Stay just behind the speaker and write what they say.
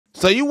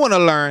So you want to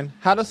learn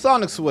how to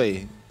Sonic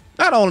Sway.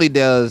 Not only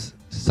does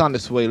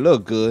Sonic Sway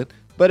look good,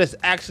 but it's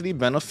actually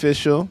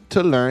beneficial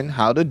to learn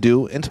how to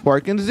do in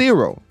Sparking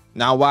Zero.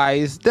 Now why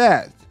is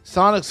that?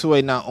 Sonic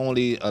Sway not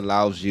only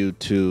allows you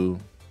to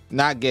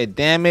not get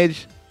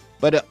damaged,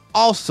 but it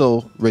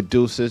also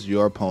reduces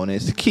your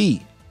opponent's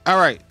ki.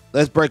 Alright,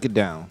 let's break it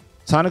down.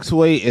 Sonic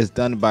Sway is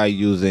done by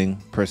using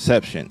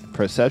Perception.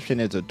 Perception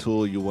is a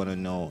tool you want to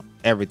know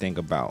everything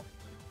about.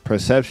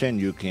 Perception,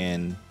 you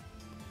can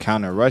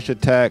counter rush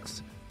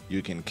attacks,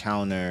 you can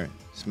counter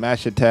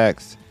smash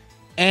attacks,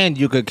 and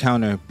you could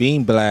counter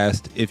beam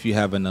blast if you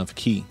have enough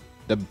ki.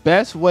 The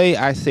best way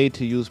I say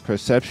to use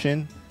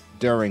Perception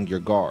during your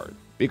guard,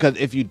 because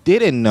if you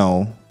didn't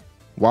know,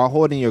 while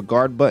holding your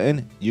guard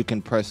button, you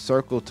can press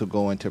circle to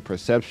go into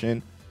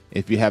Perception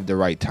if you have the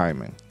right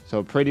timing.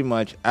 So pretty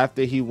much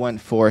after he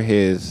went for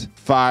his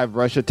 5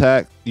 rush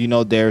attack, you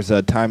know there's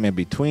a time in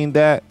between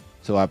that.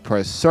 So I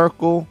press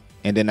circle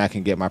and then I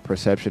can get my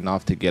Perception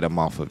off to get him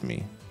off of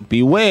me.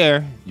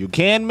 Beware, you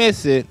can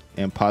miss it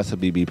and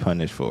possibly be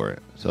punished for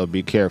it. So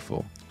be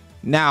careful.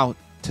 Now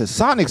to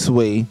Sonic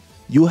Sway,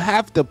 you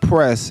have to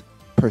press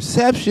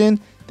Perception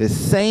the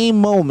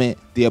same moment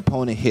the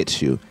opponent hits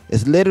you.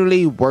 It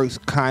literally works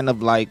kind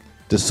of like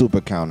the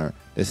super counter.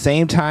 The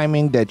same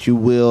timing that you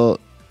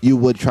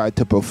would try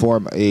to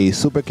perform a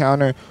super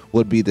counter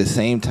would be the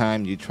same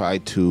time you try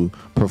to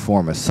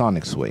perform a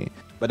Sonic Sway.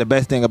 But the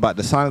best thing about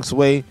the Sonic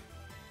Sway,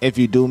 if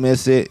you do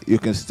miss it, you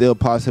can still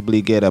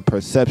possibly get a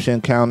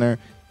Perception counter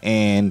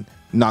and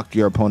knock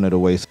your opponent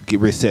away,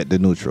 reset the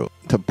neutral.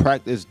 To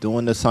practice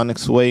doing the Sonic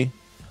Sway,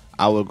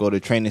 I will go to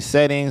training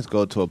settings,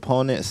 go to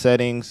opponent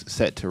settings,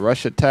 set to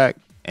rush attack.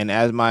 And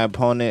as my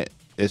opponent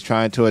is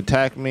trying to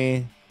attack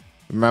me,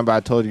 remember I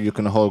told you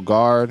can hold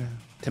guard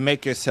to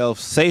make yourself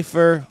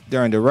safer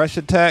during the rush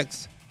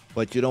attacks,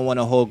 but you don't want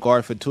to hold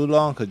guard for too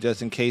long because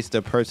just in case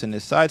the person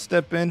is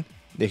sidestepping,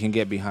 they can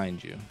get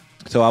behind you.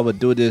 So I would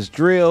do this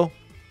drill,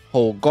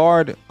 hold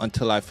guard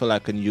until I feel I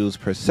can use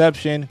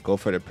Perception, go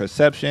for the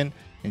Perception,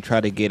 and try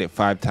to get it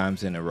 5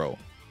 times in a row.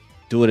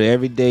 Do it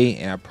every day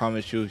and I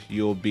promise you,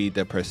 you'll be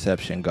the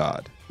Perception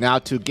god. Now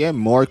to get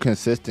more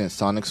consistent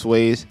Sonic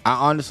Sways, I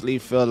honestly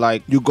feel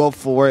like you go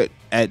for it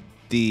at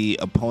the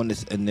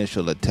opponent's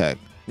initial attack.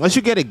 Once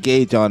you get a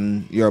gauge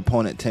on your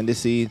opponent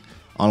tendencies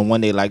on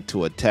when they like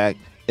to attack,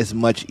 it's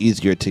much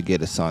easier to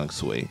get a Sonic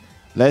Sway.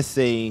 Let's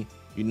say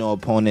you know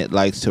opponent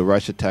likes to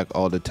rush attack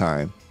all the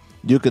time.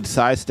 You could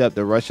sidestep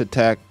the rush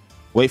attack,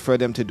 wait for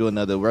them to do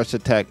another rush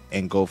attack,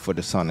 and go for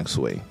the Sonic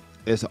Sway.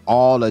 It's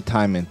all a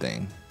timing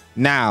thing.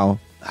 Now,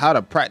 how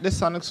to practice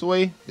Sonic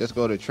Sway? Just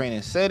go to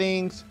training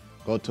settings,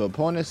 go to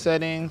opponent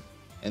settings,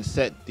 and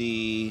set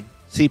the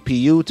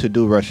CPU to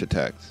do rush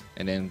attacks.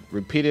 And then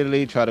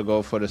repeatedly try to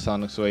go for the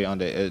Sonic Sway on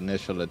the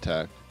initial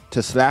attack.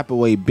 To slap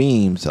away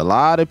beams, a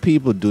lot of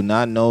people do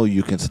not know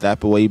you can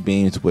slap away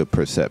beams with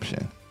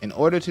Perception. In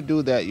order to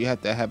do that, you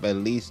have to have at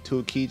least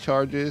 2 ki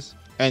charges.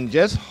 And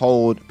just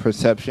hold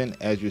Perception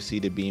as you see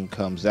the beam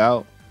comes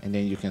out. And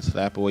then you can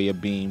slap away a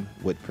beam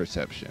with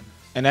Perception.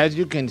 And as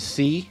you can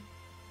see,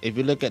 if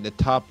you look at the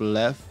top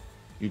left,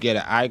 you get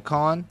an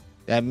icon.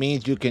 That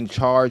means you can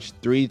charge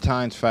 3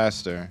 times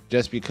faster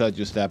just because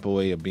you slap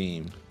away a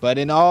beam. But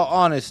in all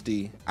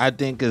honesty, I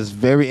think it's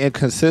very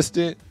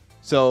inconsistent.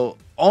 So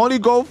only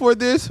go for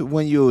this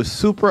when you're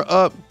super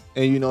up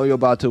and you know you're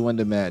about to win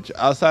the match.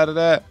 Outside of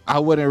that, I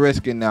wouldn't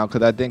risk it now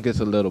because I think it's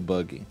a little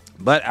buggy.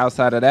 But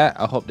outside of that,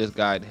 I hope this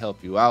guide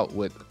helped you out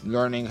with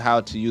learning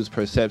how to use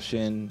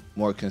Perception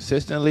more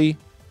consistently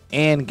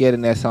and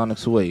getting that Sonic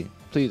Sway.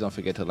 Please don't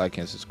forget to like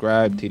and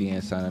subscribe.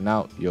 TDN signing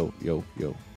out. Yo, yo, yo.